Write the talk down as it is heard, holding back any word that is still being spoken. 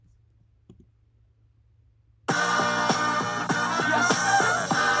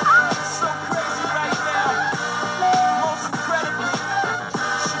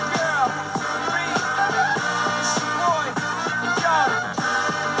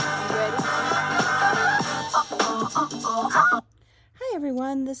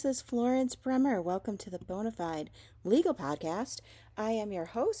This is Florence Bremer. Welcome to the Bonafide Legal Podcast. I am your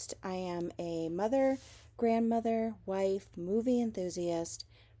host. I am a mother, grandmother, wife, movie enthusiast,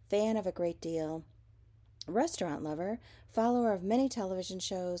 fan of a great deal, restaurant lover, follower of many television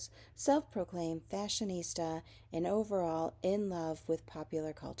shows, self-proclaimed fashionista, and overall in love with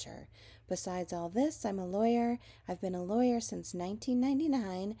popular culture. Besides all this, I'm a lawyer. I've been a lawyer since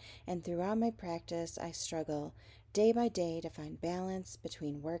 1999, and throughout my practice, I struggle day by day to find balance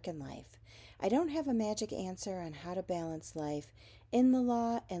between work and life. I don't have a magic answer on how to balance life in the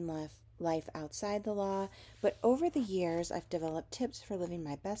law and life outside the law, but over the years, I've developed tips for living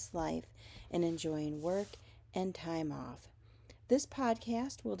my best life and enjoying work and time off. This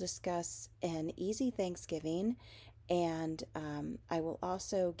podcast will discuss an easy Thanksgiving, and I will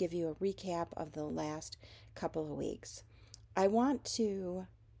also give you a recap of the last couple of weeks. I want to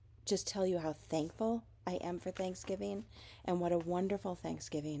just tell you how thankful I am for Thanksgiving and what a wonderful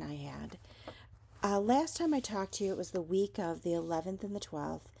Thanksgiving I had. Last time I talked to you, it was the week of the 11th and the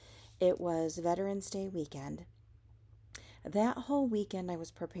 12th. It was Veterans Day weekend. That whole weekend I was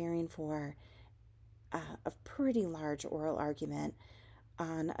preparing for a pretty large oral argument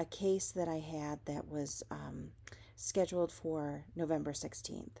on a case that I had that was scheduled for November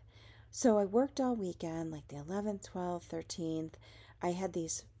 16th. So I worked all weekend, like the 11th, 12th, 13th. I had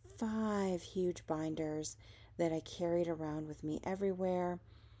these 5 huge binders that I carried around with me everywhere,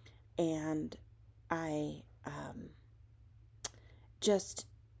 and I just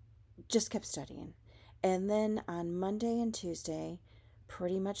kept studying. And then on Monday and Tuesday,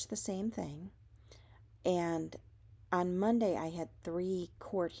 pretty much the same thing. And on Monday, I had 3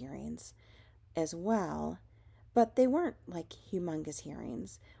 court hearings as well, but they weren't like humongous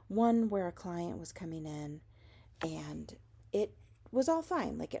hearings. One where a client was coming in, and it was all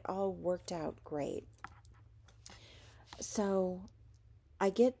fine. Like, it all worked out great. So I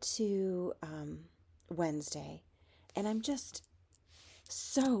get to Wednesday, and I'm just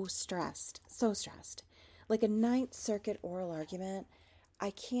so stressed. Like a Ninth Circuit oral argument, I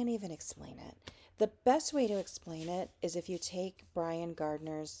can't even explain it. The best way to explain it is if you take Brian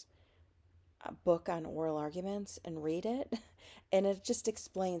Gardner's book on oral arguments and read it, and it just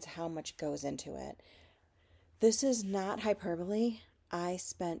explains how much goes into it. This is not hyperbole. I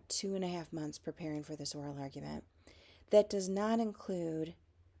spent 2.5 months preparing for this oral argument. That does not include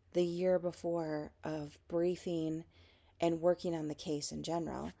the year before of briefing and working on the case in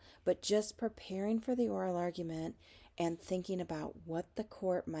general, but just preparing for the oral argument and thinking about what the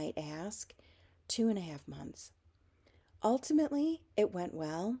court might ask, 2.5 months. Ultimately, it went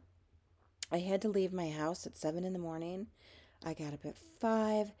well. I had to leave my house at 7 in the morning. I got up at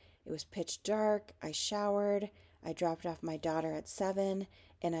 5. It was pitch dark. I showered. I dropped off my daughter at 7,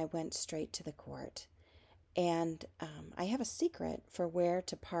 and I went straight to the court. And I have a secret for where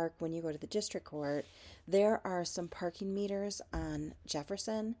to park when you go to the district court. There are some parking meters on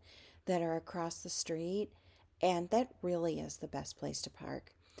Jefferson that are across the street, and that really is the best place to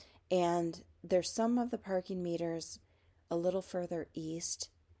park. And there's some of the parking meters a little further east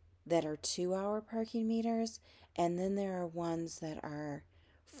that are 2-hour parking meters, and then there are ones that are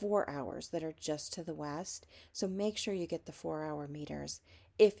 4 hours that are just to the west. So make sure you get the 4-hour meters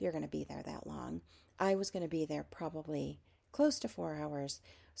if you're going to be there that long. I was going to be there probably close to 4 hours,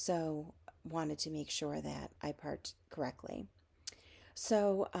 so wanted to make sure that I parked correctly.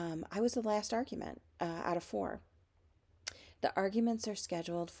 So I was the last argument out of 4. The arguments are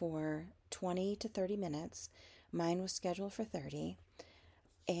scheduled for 20 to 30 minutes. Mine was scheduled for 30.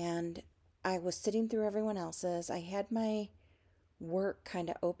 And I was sitting through everyone else's. I had my work kind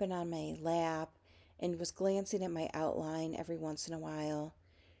of open on my lap and was glancing at my outline every once in a while.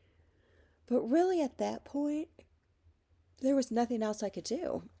 But really at that point, there was nothing else I could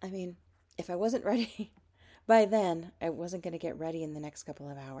do. I mean, if I wasn't ready by then, I wasn't going to get ready in the next couple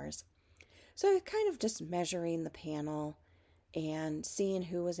of hours. So I was kind of just measuring the panel and seeing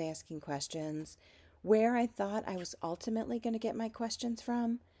who was asking questions. Where I thought I was ultimately going to get my questions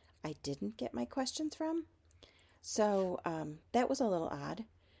from, I didn't get my questions from. So that was a little odd.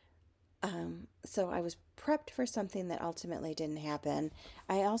 So I was prepped for something that ultimately didn't happen.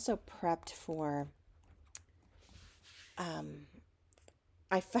 I also prepped for,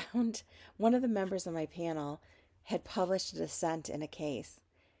 I found one of the members of my panel had published a dissent in a case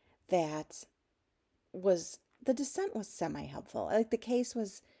that the dissent was semi-helpful. Like, the case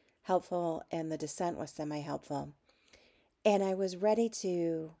was helpful and the dissent was semi-helpful. And I was ready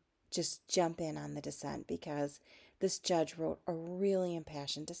to just jump in on the dissent because this judge wrote a really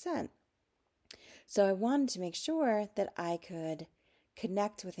impassioned dissent. So I wanted to make sure that I could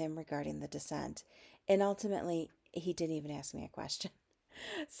connect with him regarding the dissent. And ultimately, he didn't even ask me a question.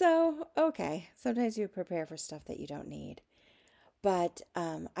 So, okay, sometimes you prepare for stuff that you don't need. But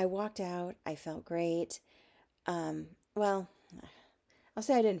I walked out. I felt great. Um, well, I'll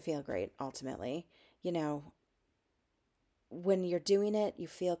say I didn't feel great ultimately. You know, when you're doing it, you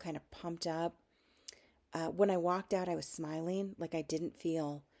feel kind of pumped up. When I walked out, I was smiling, like I didn't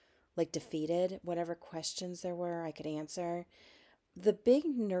feel like defeated. Whatever questions there were, I could answer. The big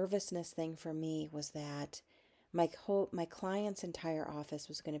nervousness thing for me was that my client's entire office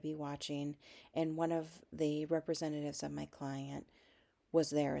was going to be watching, and one of the representatives of my client was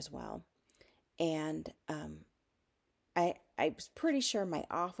there as well. And I was pretty sure my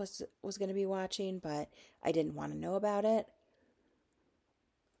office was going to be watching, but I didn't want to know about it.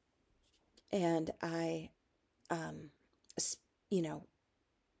 And um, you know,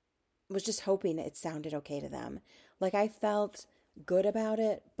 was just hoping it sounded okay to them. Like I felt good about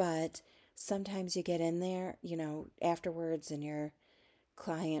it, but sometimes you get in there, afterwards, and your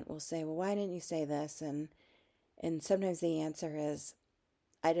client will say, "Well, why didn't you say this?" And sometimes the answer is,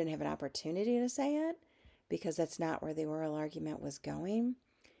 "I didn't have an opportunity to say it because that's not where the oral argument was going."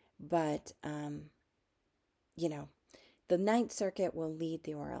 But you know, the Ninth Circuit will lead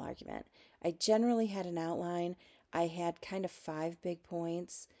the oral argument. I generally had an outline. I had kind of five big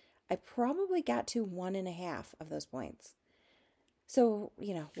points. I probably got to one and a half of those points. So,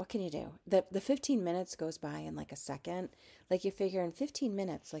 what can you do? The 15 minutes goes by in like a second. Like you figure in 15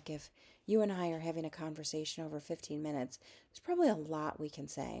 minutes, like if you and I are having a conversation over 15 minutes, there's probably a lot we can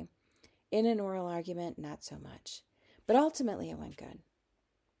say. In an oral argument, not so much. But ultimately, it went good.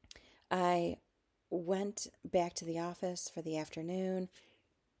 I went back to the office for the afternoon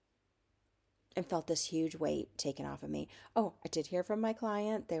and felt this huge weight taken off of me. Oh, I did hear from my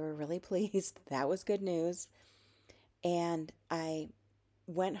client. They were really pleased. That was good news. And I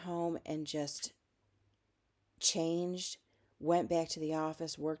went home and just changed, went back to the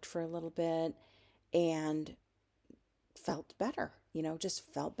office, worked for a little bit, and felt better,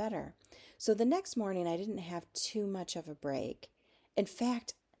 just felt better. So the next morning, I didn't have too much of a break. In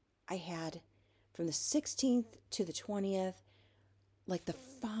fact, I had from the 16th to the 20th, like the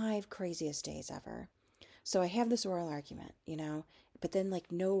five craziest days ever. So I have this oral argument, but then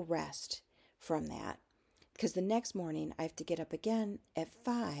like no rest from that. Because the next morning I have to get up again at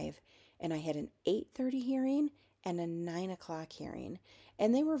 5, and I had an 8:30 hearing and a 9 o'clock hearing.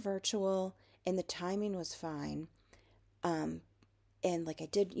 And they were virtual, and the timing was fine. Um, and like I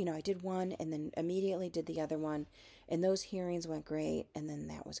did one and then immediately did the other one. And those hearings went great, and then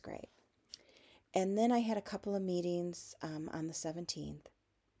that was great. And then I had a couple of meetings on the 17th.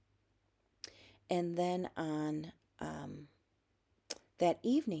 And then on that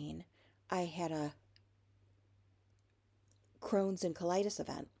evening, I had a Crohn's and colitis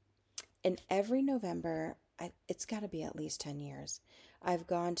event. And every November, it's got to be at least 10 years, I've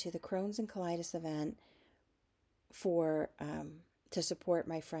gone to the Crohn's and colitis event for to support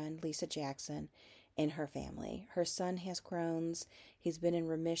my friend Lisa Jackson and her family. Her son has Crohn's. He's been in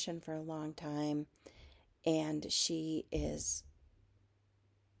remission for a long time, and she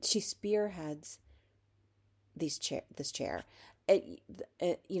spearheads this chair.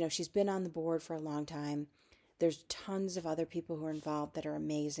 She's been on the board for a long time. There's tons of other people who are involved that are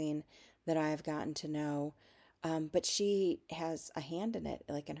amazing that I have gotten to know. But she has a hand in it,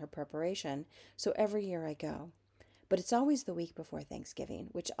 like in her preparation. So every year I go. But it's always the week before Thanksgiving,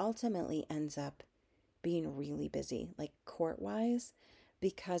 which ultimately ends up being really busy, like court wise,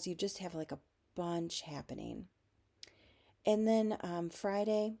 because you just have like a bunch happening. And then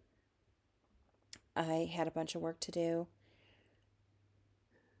Friday, I had a bunch of work to do.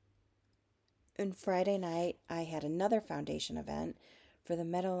 And Friday night, I had another foundation event for the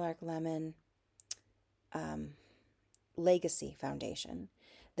Meadowlark Lemon um, Legacy Foundation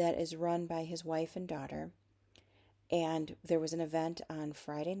that is run by his wife and daughter. And there was an event on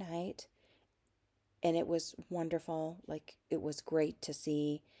Friday night, and it was wonderful. Like, it was great to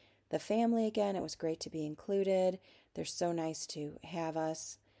see the family again. It was great to be included. They're so nice to have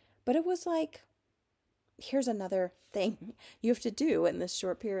us. But it was like, here's another thing you have to do in this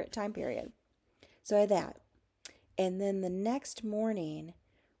short time period. So I had that. And then the next morning,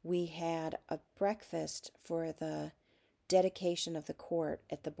 we had a breakfast for the dedication of the court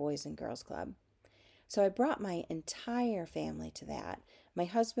at the Boys and Girls Club. So I brought my entire family to that. My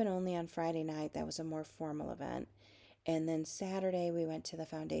husband only on Friday night. That was a more formal event. And then Saturday, we went to the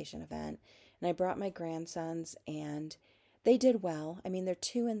foundation event. And I brought my grandsons, and they did well. I mean, they're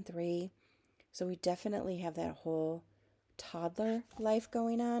 2 and 3. So we definitely have that whole toddler life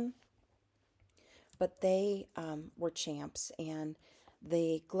going on. But they were champs, and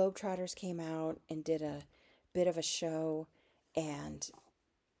the Globetrotters came out and did a bit of a show, And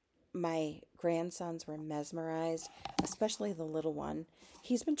my grandsons were mesmerized, especially the little one.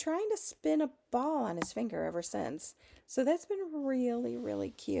 He's been trying to spin a ball on his finger ever since. So that's been really,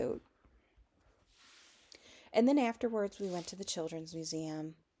 really cute. And then afterwards, we went to the Children's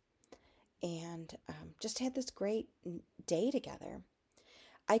Museum and just had this great day together.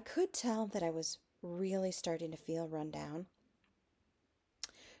 I could tell that I was really starting to feel run down.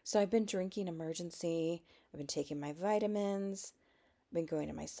 So I've been drinking Emergency, I've been taking my vitamins, I've been going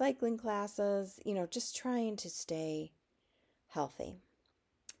to my cycling classes, just trying to stay healthy.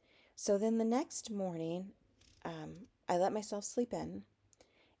 So then the next morning, I let myself sleep in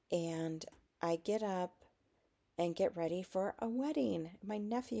and I get up and get ready for a wedding. My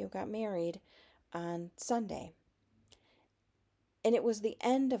nephew got married on Sunday. And it was the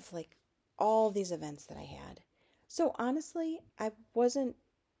end of like all these events that I had. So honestly, I wasn't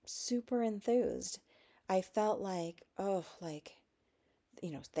super enthused. I felt like,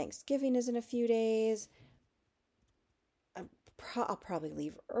 Thanksgiving is in a few days. I'll probably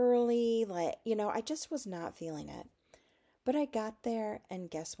leave early. I just was not feeling it. But I got there, and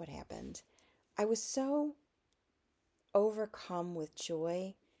guess what happened? I was so overcome with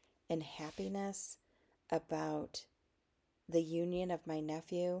joy and happiness about the union of my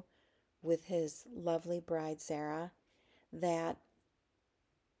nephew with his lovely bride, Sarah, that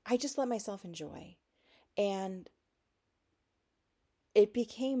I just let myself enjoy. And it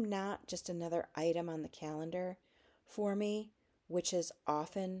became not just another item on the calendar for me, which is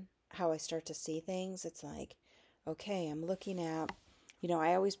often how I start to see things. It's like, okay, I'm looking at,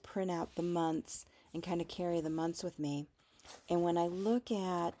 I always print out the months and kind of carry the months with me. And when I look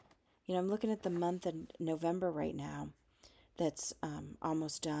at, I'm looking at the month of November right now that's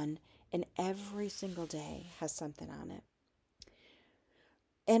almost done, and every single day has something on it.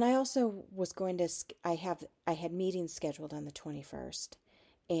 And I also was going to, I had meetings scheduled on the 21st,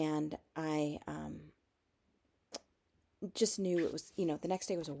 and I just knew it was, the next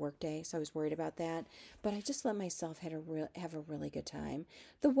day was a work day, so I was worried about that. But I just let myself have a really good time.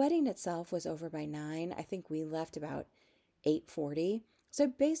 The wedding itself was over by 9. I think we left about 8:40, so I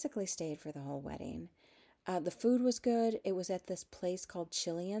basically stayed for the whole wedding. The food was good. It was at this place called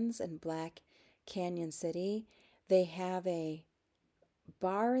Chilean's in Black Canyon City. They have a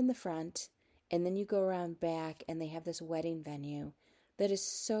bar in the front, and then you go around back, and they have this wedding venue that is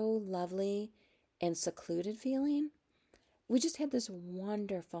so lovely and secluded feeling. We just had this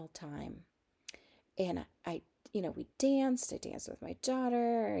wonderful time. And we danced. I danced with my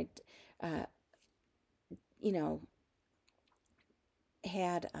daughter. I, you know,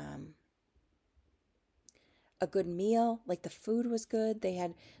 had a good meal. Like the food was good. They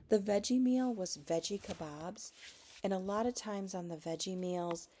had the veggie meal was veggie kebabs. And a lot of times on the veggie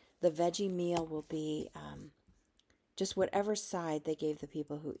meals, the veggie meal will be just whatever side they gave the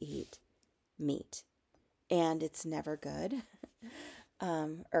people who eat meat. And it's never good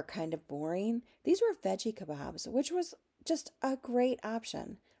or kind of boring. These were veggie kebabs, which was just a great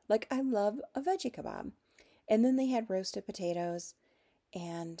option. Like, I love a veggie kebab. And then they had roasted potatoes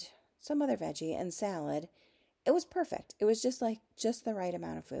and some other veggie and salad. It was perfect. It was just the right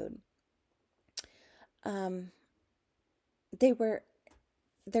amount of food. Um, they were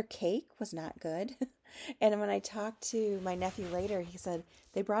their cake was not good. And when I talked to my nephew later, he said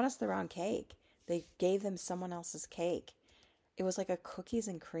they brought us the wrong cake. They gave them someone else's cake. It was like a cookies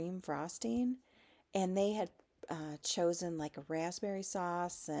and cream frosting, and they had chosen like a raspberry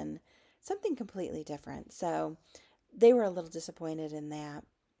sauce and something completely different. So they were a little disappointed in that.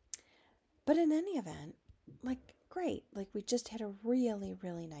 But in any event, like, great. Like, we just had a really,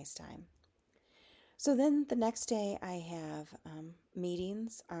 really nice time. So then the next day, I have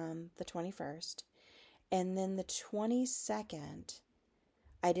meetings on the 21st. And then the 22nd,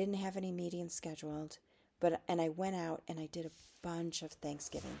 I didn't have any meetings scheduled, and I went out and I did a bunch of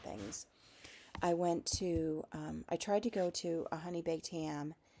Thanksgiving things. I tried to go to a honey baked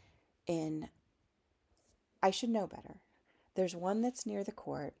ham I should know better. There's one that's near the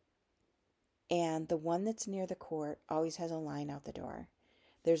court, and the one that's near the court always has a line out the door.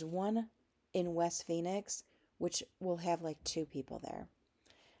 There's one in West Phoenix, which will have like 2 people there.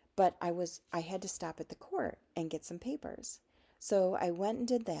 But I had to stop at the court and get some papers. So I went and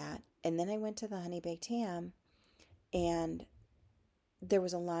did that, and then I went to the honey baked ham, and there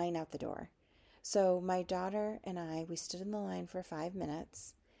was a line out the door. So my daughter and we stood in the line for 5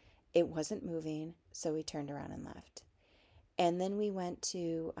 minutes. It wasn't moving, so we turned around and left. And then we went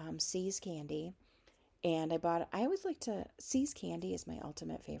to See's Candy, and I always like to, See's Candy is my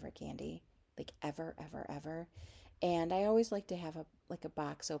ultimate favorite candy, like ever, ever, ever. And I always like to have a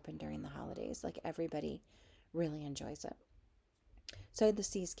box open during the holidays. Like, everybody really enjoys it. So I had the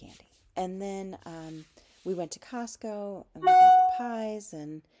See's candy. And then we went to Costco and we got the pies,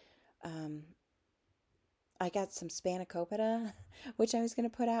 and um, I got some spanakopita, which I was going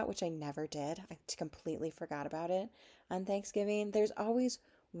to put out, which I never did. I completely forgot about it on Thanksgiving. There's always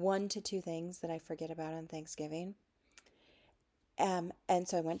 1 to 2 things that I forget about on Thanksgiving. And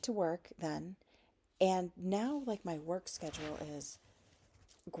so I went to work then. And now, like, my work schedule is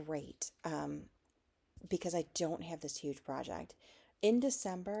great because I don't have this huge project. In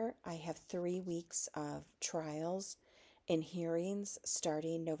December, I have 3 weeks of trials and hearings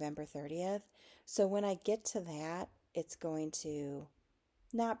starting November 30th. So when I get to that, it's going to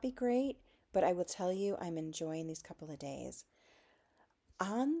not be great, but I will tell you I'm enjoying these couple of days.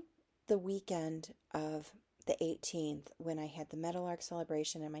 On the weekend of the 18th, when I had the Meadowlark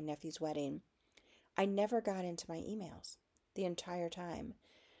celebration and my nephew's wedding, I never got into my emails the entire time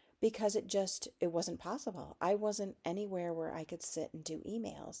because it wasn't possible. I wasn't anywhere where I could sit and do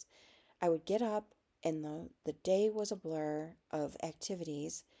emails. I would get up and the day was a blur of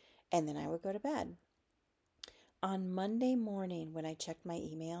activities, and then I would go to bed. On Monday morning, when I checked my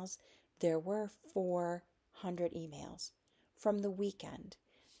emails, there were 400 emails from the weekend.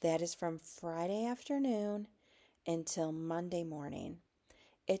 That is from Friday afternoon until Monday morning.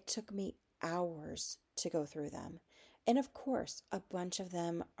 It took me hours to go through them. And of course, a bunch of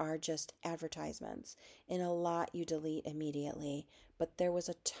them are just advertisements, and a lot you delete immediately, but there was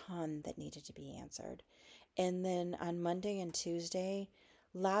a ton that needed to be answered. And then on Monday and Tuesday,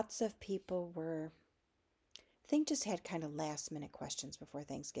 lots of people I think, just had kind of last minute questions before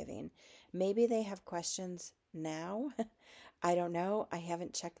Thanksgiving. Maybe they have questions now. I don't know. I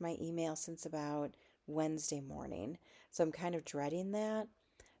haven't checked my email since about Wednesday morning. So I'm kind of dreading that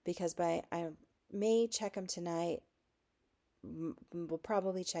because I may check them tonight. We'll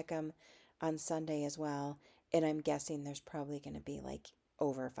probably check them on Sunday as well. And I'm guessing there's probably going to be like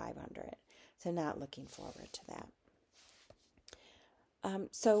over 500. So not looking forward to that.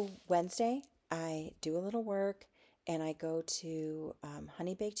 So Wednesday, I do a little work and I go to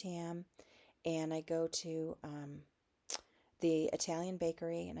Honey Baked Ham, and I go to the Italian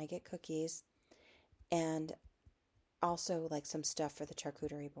bakery and I get cookies and also like some stuff for the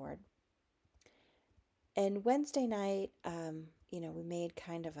charcuterie board. And Wednesday night, we made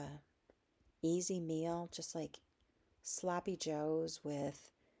kind of a easy meal, just like sloppy joes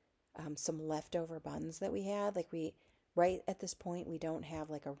with some leftover buns that we had. Right at this point, we don't have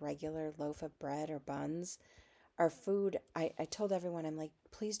like a regular loaf of bread or buns. Our food, I told everyone, I'm like,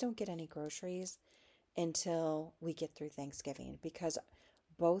 please don't get any groceries until we get through Thanksgiving because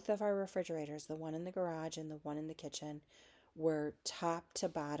both of our refrigerators, the one in the garage and the one in the kitchen, were top to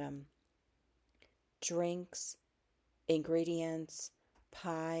bottom drinks, ingredients,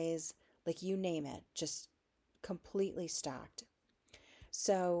 pies, like you name it, just completely stocked.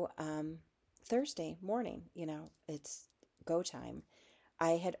 So Thursday morning, it's go time.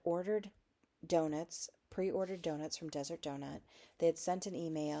 I had pre-ordered donuts from Desert Donut. They had sent an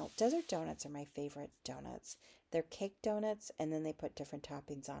email. Desert Donuts are my favorite donuts. They're cake donuts, and then they put different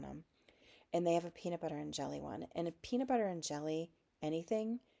toppings on them. And they have a peanut butter and jelly one. And a peanut butter and jelly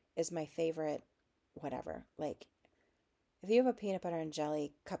anything is my favorite, whatever. Like, if you have a peanut butter and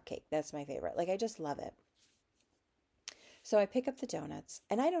jelly cupcake, that's my favorite. Like, I just love it. So I pick up the donuts,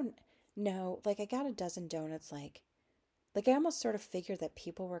 and I don't know, like, I got a dozen donuts, like I almost sort of figured that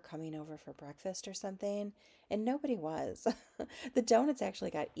people were coming over for breakfast or something, and nobody was. The donuts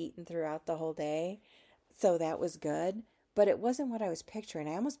actually got eaten throughout the whole day, so that was good. But it wasn't what I was picturing.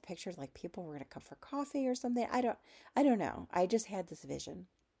 I almost pictured like people were going to come for coffee or something. I don't know. I just had this vision.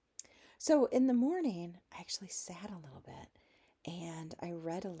 So in the morning, I actually sat a little bit and I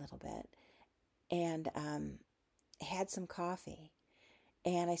read a little bit and had some coffee.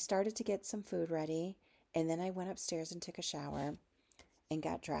 And I started to get some food ready. And then I went upstairs and took a shower and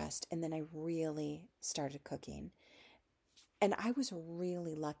got dressed. And then I really started cooking. And I was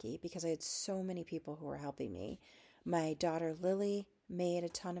really lucky because I had so many people who were helping me. My daughter Lily made a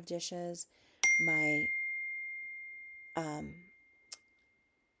ton of dishes. My um,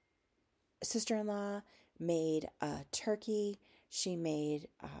 sister-in-law made a turkey. She made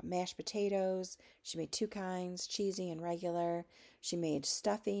mashed potatoes. She made two kinds, cheesy and regular. She made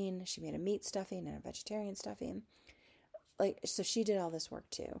stuffing. She made a meat stuffing and a vegetarian stuffing. So she did all this work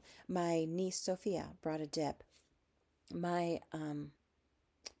too. My niece Sophia brought a dip. My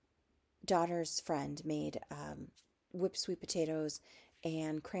daughter's friend made whipped sweet potatoes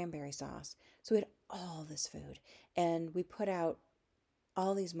and cranberry sauce. So we had all this food, and we put out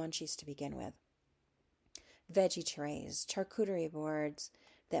all these munchies to begin with. Veggie trays, charcuterie boards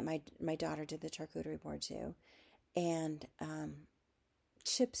that my daughter did the charcuterie board to, and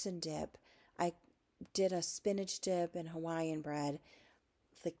chips and dip. I did a spinach dip and Hawaiian bread.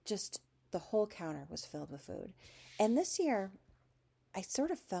 Like just the whole counter was filled with food. And this year, I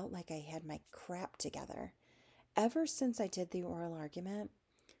sort of felt like I had my crap together. Ever since I did the oral argument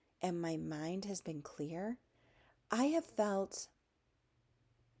and my mind has been clear, I have felt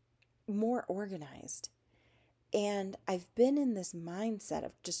more organized. And I've been in this mindset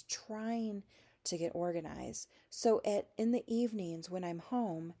of just trying to get organized. So in the evenings when I'm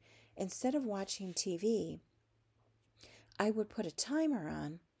home, instead of watching TV, I would put a timer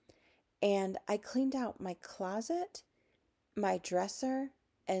on and I cleaned out my closet, my dresser,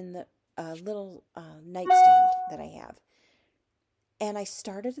 and the little nightstand that I have. And I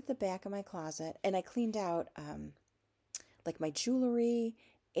started at the back of my closet and I cleaned out like my jewelry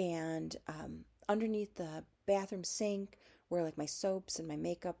and underneath the bathroom sink where like my soaps and my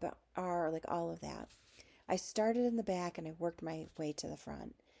makeup are, like all of that. I started in the back and I worked my way to the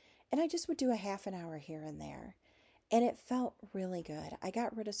front. And I just would do a half an hour here and there. And it felt really good. I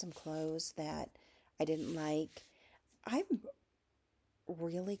got rid of some clothes that I didn't like. I'm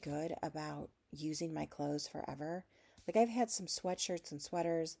really good about using my clothes forever. Like I've had some sweatshirts and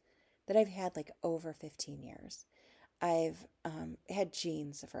sweaters that I've had like over 15 years. I've had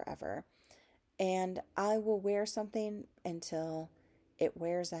jeans forever. And I will wear something until it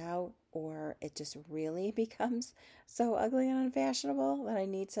wears out or it just really becomes so ugly and unfashionable that I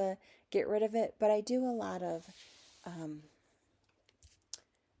need to get rid of it. But I do a lot of, I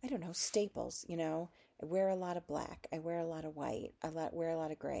don't know, staples, you know. I wear a lot of black. I wear a lot of white. Wear a lot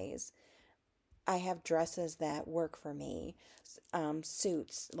of grays. I have dresses that work for me,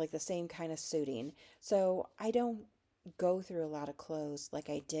 suits, like the same kind of suiting. So I don't go through a lot of clothes like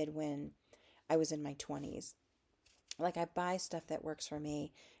I did when I was in my 20s. Like I buy stuff that works for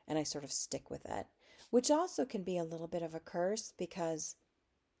me and I sort of stick with it, which also can be a little bit of a curse because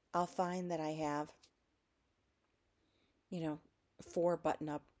I'll find that I have, you know, four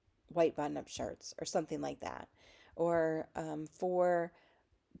white button up shirts or something like that, or four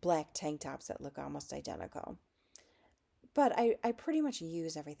black tank tops that look almost identical. But I pretty much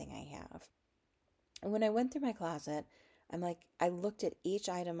use everything I have. And when I went through my closet, I looked at each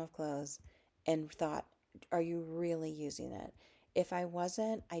item of clothes and thought, are you really using it? If I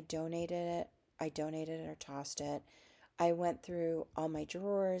wasn't, I donated it. I donated it or tossed it. I went through all my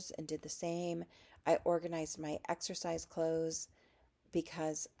drawers and did the same. I organized my exercise clothes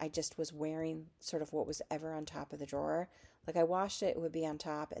because I just was wearing sort of what was ever on top of the drawer. Like I washed it, it would be on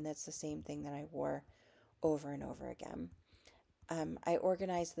top, and that's the same thing that I wore over and over again. I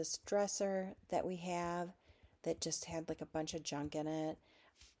organized this dresser that we have that just had like a bunch of junk in it.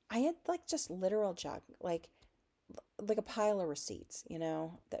 I had like just literal junk, like a pile of receipts, you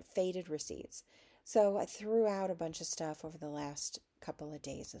know, that faded receipts. So I threw out a bunch of stuff over the last couple of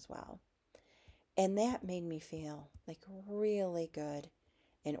days as well. And that made me feel like really good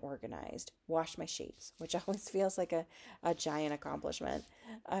and organized. Wash my sheets, which always feels like a giant accomplishment.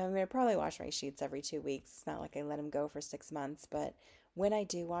 I mean, I probably wash my sheets every 2 weeks. It's not like I let them go for 6 months, but when I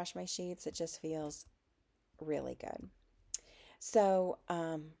do wash my sheets, it just feels really good. So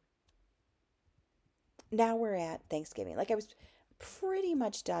now we're at Thanksgiving. Like I was pretty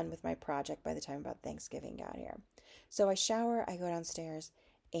much done with my project by the time about Thanksgiving got here. So I shower, I go downstairs,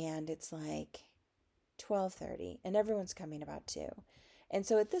 and it's like 12:30, and everyone's coming about 2. And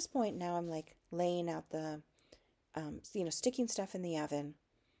so at this point now I'm like laying out the, sticking stuff in the oven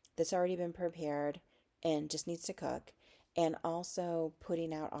that's already been prepared and just needs to cook, and also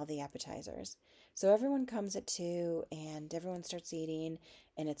putting out all the appetizers. So everyone comes at 2 and everyone starts eating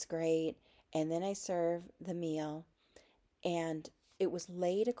and it's great. And then I serve the meal and it was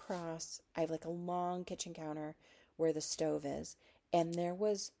laid across. I have like a long kitchen counter where the stove is, and there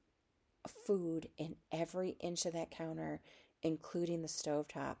was food in every inch of that counter, including the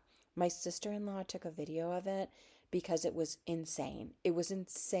stovetop. My sister-in-law took a video of it because it was insane. It was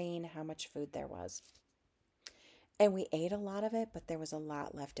insane how much food there was. And we ate a lot of it, but there was a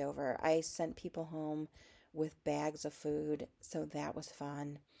lot left over. I sent people home with bags of food, so that was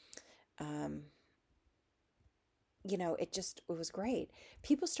fun. Um, it was great.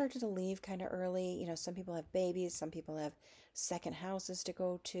 People started to leave kind of early. You know, some people have babies, some people have second houses to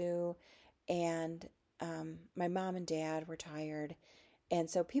go to. And my mom and dad were tired. And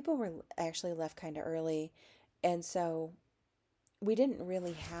so people were actually left kind of early. And so we didn't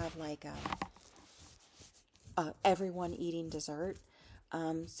really have like everyone eating dessert.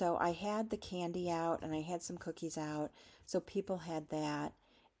 So I had the candy out and I had some cookies out. So people had that.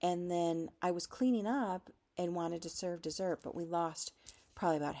 And then I was cleaning up and wanted to serve dessert, but we lost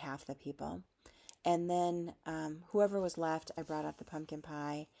probably about half the people. And then whoever was left, I brought out the pumpkin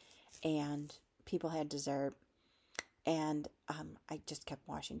pie, and people had dessert. And I just kept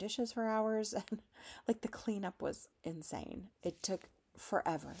washing dishes for hours. And like the cleanup was insane. It took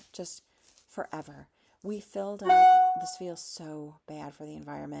forever, just forever. We filled up, this feels so bad for the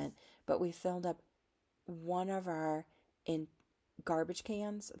environment, but we filled up one of our in garbage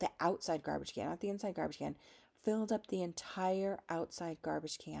cans, the outside garbage can, not the inside garbage can, filled up the entire outside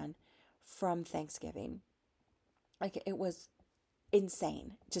garbage can from Thanksgiving. Like it was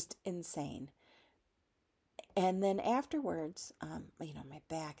insane, just insane. And then afterwards, my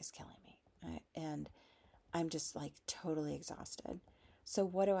back is killing me, and I'm just like totally exhausted. So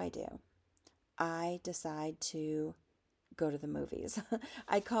what do? I decide to go to the movies.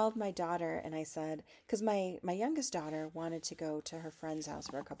 I called my daughter and I said, because my youngest daughter wanted to go to her friend's house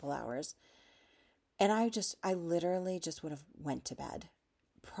for a couple hours, and I literally just would have went to bed,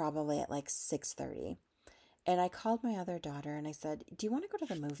 probably at like 6:30. And I called my other daughter and I said, "Do you want to go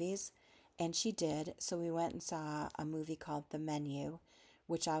to the movies?" And she did. So we went and saw a movie called The Menu,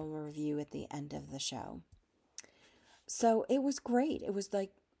 which I will review at the end of the show. So it was great. It was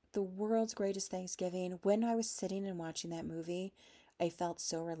like the world's greatest Thanksgiving. When I was sitting and watching that movie, I felt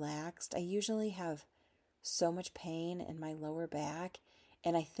so relaxed. I usually have so much pain in my lower back.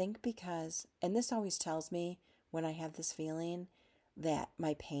 And I think because, and this always tells me when I have this feeling that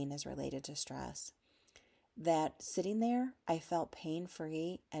my pain is related to stress, that sitting there, I felt pain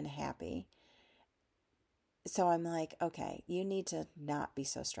free and happy. So I'm like, okay, you need to not be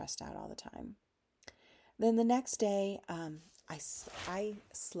so stressed out all the time. Then the next day, I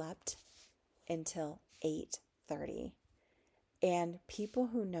slept until 8:30. And people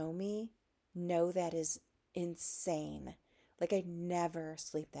who know me know that is insane. Like I never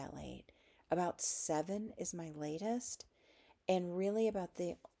sleep that late. About 7 is my latest. And really about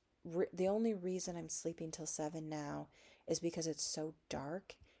the only reason I'm sleeping till 7 now is because it's so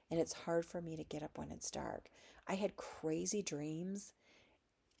dark and it's hard for me to get up when it's dark. I had crazy dreams.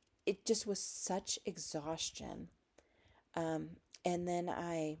 It just was such exhaustion. And then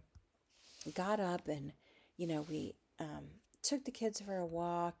I got up and, we took the kids for a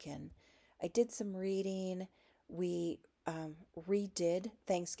walk and I did some reading. We redid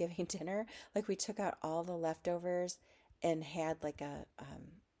Thanksgiving dinner. Like we took out all the leftovers and had like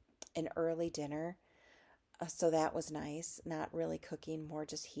an early dinner. So that was nice. Not really cooking, more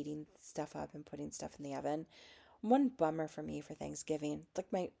just heating stuff up and putting stuff in the oven. One bummer for me for Thanksgiving,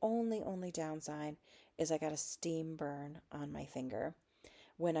 like my only downside is I got a steam burn on my finger.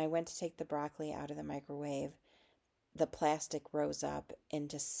 When I went to take the broccoli out of the microwave, the plastic rose up and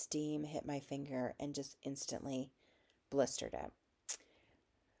just steam hit my finger and just instantly blistered it.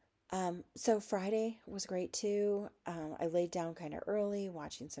 So Friday was great too. I laid down kind of early,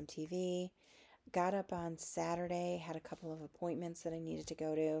 watching some TV. Got up on Saturday, had a couple of appointments that I needed to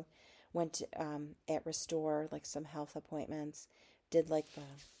go to. Went to, at Restore, like some health appointments. Did like the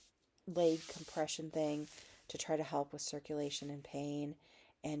leg compression thing to try to help with circulation and pain,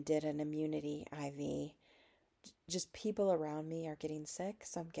 and did an immunity IV. Just people around me are getting sick,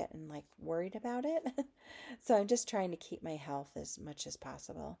 so I'm getting like worried about it. So I'm just trying to keep my health as much as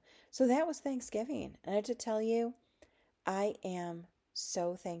possible. So that was Thanksgiving. And I have to tell you, I am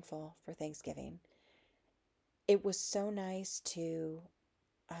so thankful for Thanksgiving. It was so nice to,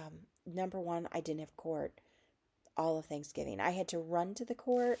 number one, I didn't have court all of Thanksgiving. I had to run to the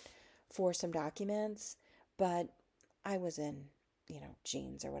court for some documents, but I was in,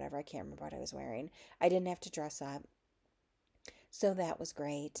 jeans or whatever. I can't remember what I was wearing. I didn't have to dress up. So that was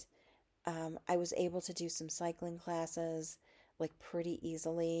great. I was able to do some cycling classes like pretty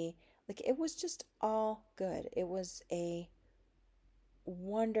easily. Like it was just all good. It was a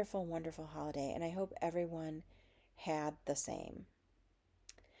wonderful, wonderful holiday, and I hope everyone had the same.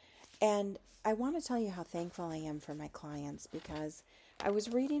 And I want to tell you how thankful I am for my clients because I was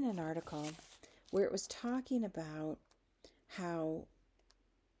reading an article where it was talking about how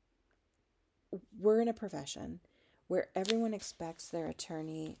we're in a profession where everyone expects their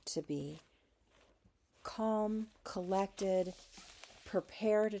attorney to be calm, collected,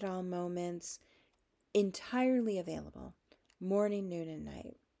 prepared at all moments, entirely available, morning, noon, and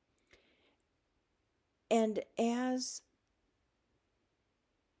night. And as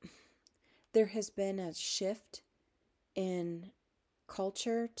there has been a shift in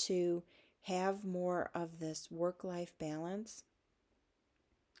culture to have more of this work-life balance,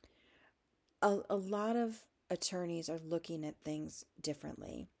 a lot of attorneys are looking at things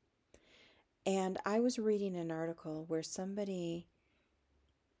differently. And I was reading an article where somebody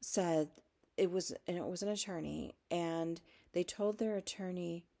said it was an attorney, and they told their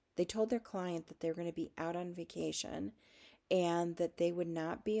attorney They told their client that they were going to be out on vacation and that they would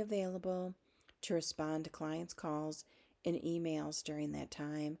not be available to respond to clients' calls and emails during that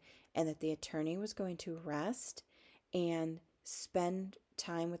time, and that the attorney was going to rest and spend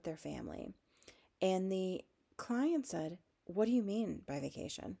time with their family. And the client said, "What do you mean by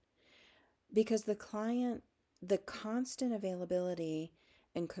vacation?" Because the constant availability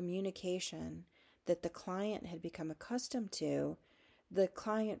and communication that the client had become accustomed to, the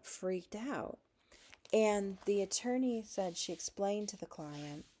client freaked out. And the attorney said, she explained to the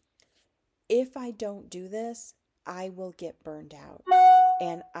client, if I don't do this, I will get burned out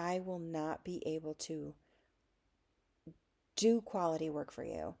and I will not be able to do quality work for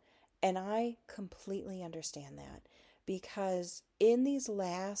you. And I completely understand that, because in these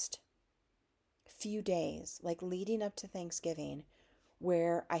last few days, like leading up to Thanksgiving,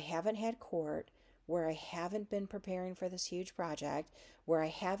 where I haven't had court, where I haven't been preparing for this huge project, where I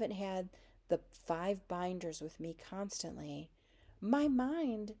haven't had the 5 binders with me constantly, my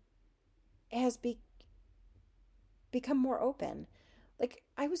mind has become more open. Like,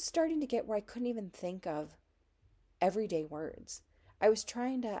 I was starting to get where I couldn't even think of everyday words. I was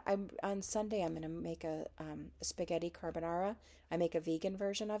trying to, on Sunday, I'm going to make a spaghetti carbonara. I make a vegan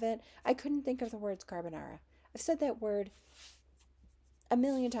version of it. I couldn't think of the words carbonara. I've said that word a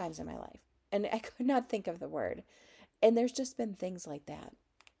million times in my life, and I could not think of the word. And there's just been things like that.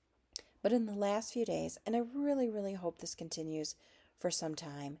 But in the last few days, and I really, really hope this continues for some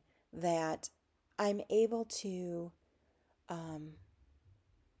time, that I'm able to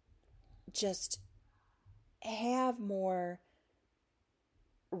just have more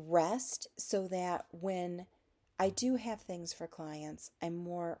rest, so that when I do have things for clients, I'm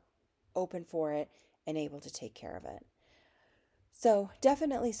more open for it and able to take care of it. So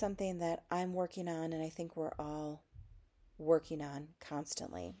definitely something that I'm working on, and I think we're all working on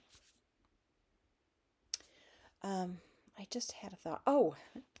constantly. I just had a thought. Oh,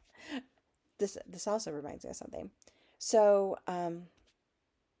 this also reminds me of something. So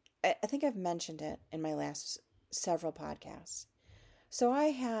I think I've mentioned it in my last several podcasts. So I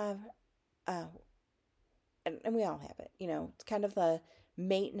have, and we all have it, it's kind of the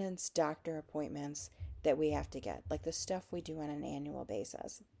maintenance doctor appointments that we have to get, like the stuff we do on an annual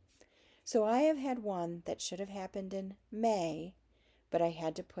basis. So I have had one that should have happened in May, but I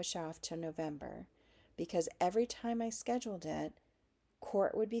had to push off to November, because every time I scheduled it,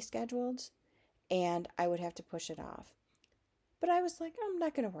 court would be scheduled and I would have to push it off. But I was like, I'm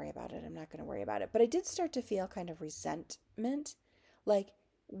not going to worry about it. I'm not going to worry about it. But I did start to feel kind of resentment. Like,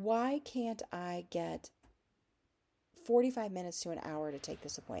 why can't I get 45 minutes to an hour to take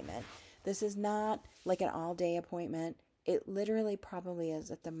this appointment? This is not like an all-day appointment. It literally probably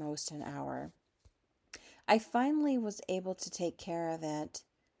is at the most an hour. I finally was able to take care of it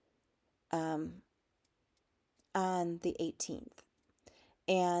on the 18th.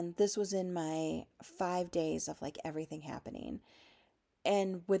 And this was in my 5 days of like everything happening.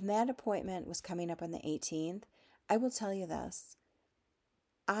 And when that appointment was coming up on the 18th, I will tell you this,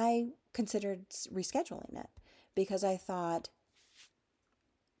 I considered rescheduling it, because I thought,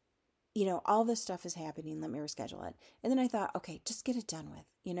 all this stuff is happening, let me reschedule it. And then I thought, okay, just get it done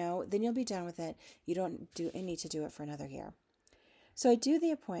with, then you'll be done with it. You don't need to do it for another year. So I do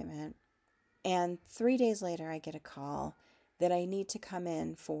the appointment, and 3 days later I get a call that I need to come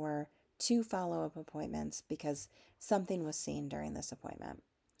in for 2 follow-up appointments because something was seen during this appointment.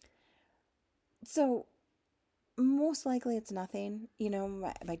 So most likely it's nothing.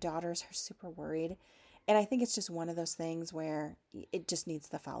 My daughters are super worried. And I think it's just one of those things where it just needs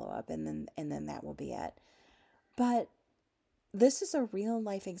the follow-up, and then that will be it. But this is a real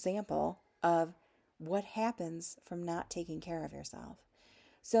life example of what happens from not taking care of yourself.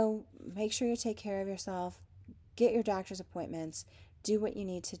 So make sure you take care of yourself, get your doctor's appointments, do what you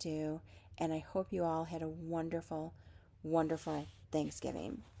need to do, and I hope you all had a wonderful, wonderful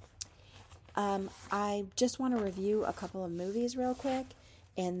Thanksgiving. I just want to review a couple of movies real quick,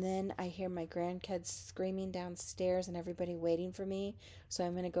 and then I hear my grandkids screaming downstairs and everybody waiting for me, so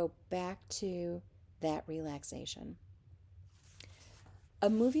I'm going to go back to that relaxation. A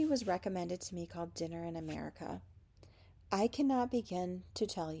movie was recommended to me called Dinner in America. I cannot begin to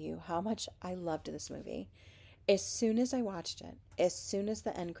tell you how much I loved this movie. As soon as I watched it, as soon as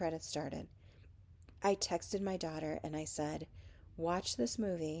the end credits started, I texted my daughter and I said, watch this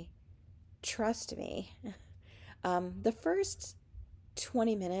movie. Trust me. The first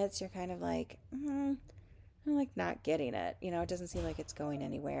 20 minutes, you're kind of like, I'm like not getting it. It doesn't seem like it's going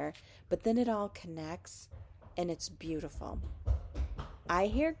anywhere. But then it all connects and it's beautiful. I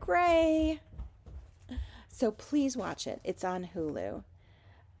hear gray. So please watch it. It's on Hulu.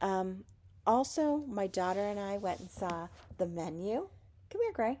 Also, my daughter and I went and saw The Menu. Come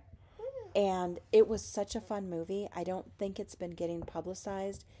here, Gray. And it was such a fun movie. I don't think it's been getting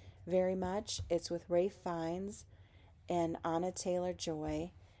publicized very much. It's with Ralph Fiennes and Anna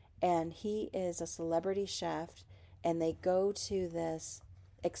Taylor-Joy, and he is a celebrity chef, and they go to this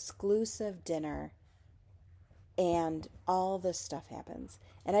exclusive dinner, and all this stuff happens.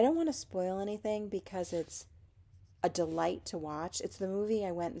 And I don't want to spoil anything because it's a delight to watch. It's the movie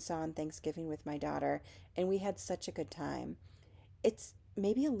I went and saw on Thanksgiving with my daughter, and we had such a good time. It's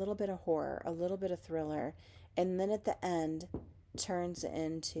maybe a little bit of horror, a little bit of thriller, and then at the end turns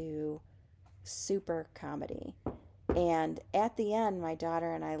into super comedy. And at the end, my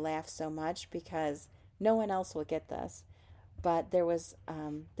daughter and I laughed so much because no one else will get this. But there was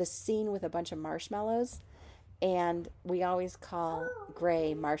this scene with a bunch of marshmallows, and we always call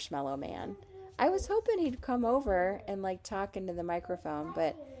Gray Marshmallow Man. I was hoping he'd come over and like talk into the microphone,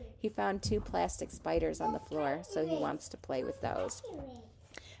 but he found 2 plastic spiders on the floor, so he wants to play with those.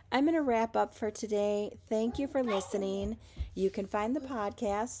 I'm going to wrap up for today. Thank you for listening. You can find the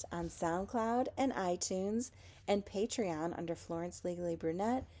podcast on SoundCloud and iTunes and Patreon under Florence Legally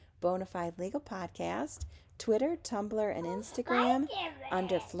Brunette, Bonafide Legal Podcast, Twitter, Tumblr, and Instagram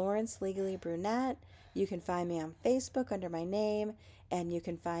under Florence Legally Brunette. You can find me on Facebook under my name, and you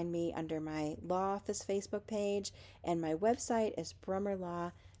can find me under my law office Facebook page, and my website is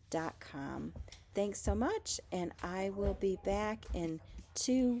brummerlaw.com. Thanks so much, and I will be back in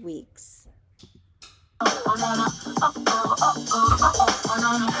 2 weeks.